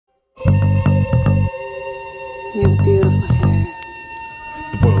You have beautiful hair.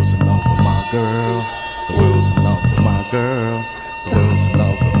 The world's in love with my girl. The world's in love with my girl. The world's in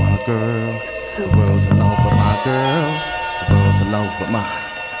love with my girl. The world's in love with my girl. The world's in love with my.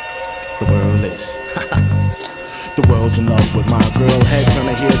 The world is. The world's in love with my girl. Head turn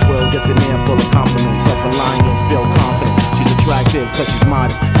her hair twirl, gets in there full of compliments. Self-reliance, build confidence. She's attractive cause she's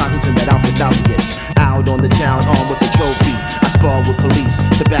modest. Contents in that outfit obvious. Out on the town, armed with a trophy. I spar with police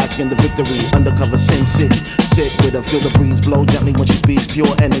to bask in the victory. Undercover Sin City. Sit with her, feel the breeze blow gently when she speaks.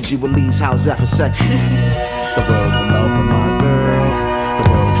 Pure energy release. How's that for sexy? The world's in love with my girl. The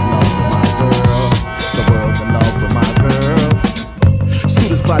world's in love with my girl. The world's in love with my girl.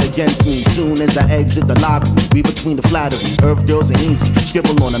 Suitors plot against me soon as I exit the lobby. Read between the flattery. Earth girls ain't easy.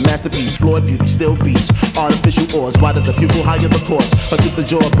 Scribble on a masterpiece. Flawed beauty, still beats. Artificial oars. Wider the pupil, higher the course. Her the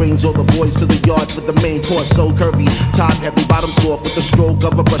jaw brings all the boys to the yard for the main course. So curvy, top heavy, bottom soft. With the stroke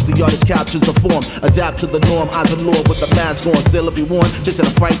of a brush, the artist captures the form. Adapt to the norm. Eyes of lord with the mask on. Sailor be worn, just in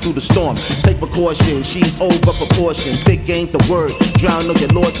a fright through the storm. Take precaution, she's over proportion. Thick ain't the word. Drown or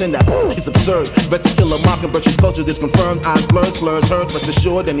get lost in that. It's absurd. Better kill a mockingbird. She's culture disconfirmed. Eyes blurred, slurs heard. Rest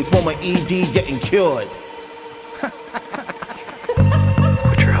assured, any former ED getting cured. Put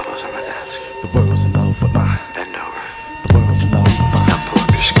your elbows on my desk. The world's in love with my. Bend over. The world's in love with my. Now pull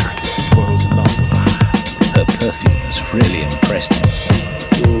up your skirt. The world's in love with my. Her perfume has really impressed him.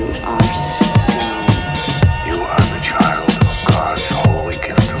 You are scum. You are the child of God's holy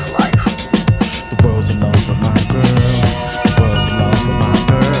gift of life. The world's in love with my girl. The world's in love with my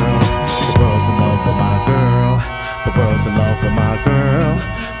girl. The world's in love with my girl. The world's in love with my girl.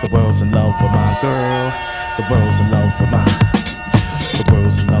 The world's in love with my girl. The world's in love with my. The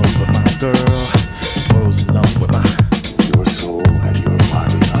world's in love with my girl. The world's in love with my. Your soul and your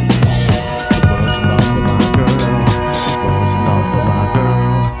body are your own. The world's in love with my girl. The world's in love with my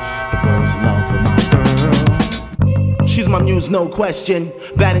girl. The world's in love with my girl. She's my muse, no question.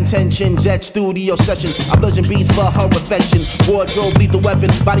 Bad intentions at studio sessions. I bludgeon beats for her affection. Wardrobe, lethal weapon.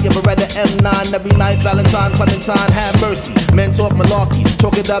 Body of a Beretta M9. Every night, Valentine, Clementine, have mercy. Men talk malarkey.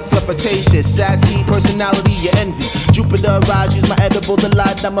 Chalk it up to flirtatious. Sassy personality, you envy. Jupiter rise, she's my edible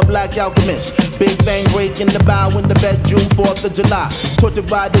delight. I'm a black alchemist. Big bang break in the bow in the bedroom, 4th of July.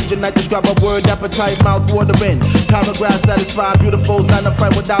 Tortured riders unite, describe a word, appetite, mouth watering. Paragraph satisfied, beautiful, sign a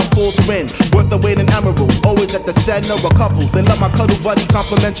fight without faltering. Worth the weight in emeralds, always at the center of couples. They love my cuddle buddy,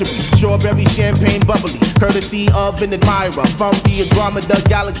 complimentary. Strawberry, champagne, bubbly. Courtesy of an admirer from the Andromeda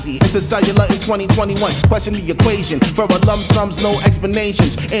galaxy. Intercellular in 2021. Question the equation. For a lump sums, no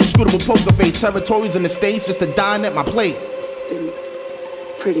explanations. Inscrutable poker face, territories in the States just to dine at my plate. I've been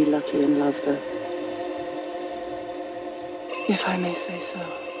pretty lucky in love, though. If I may say so.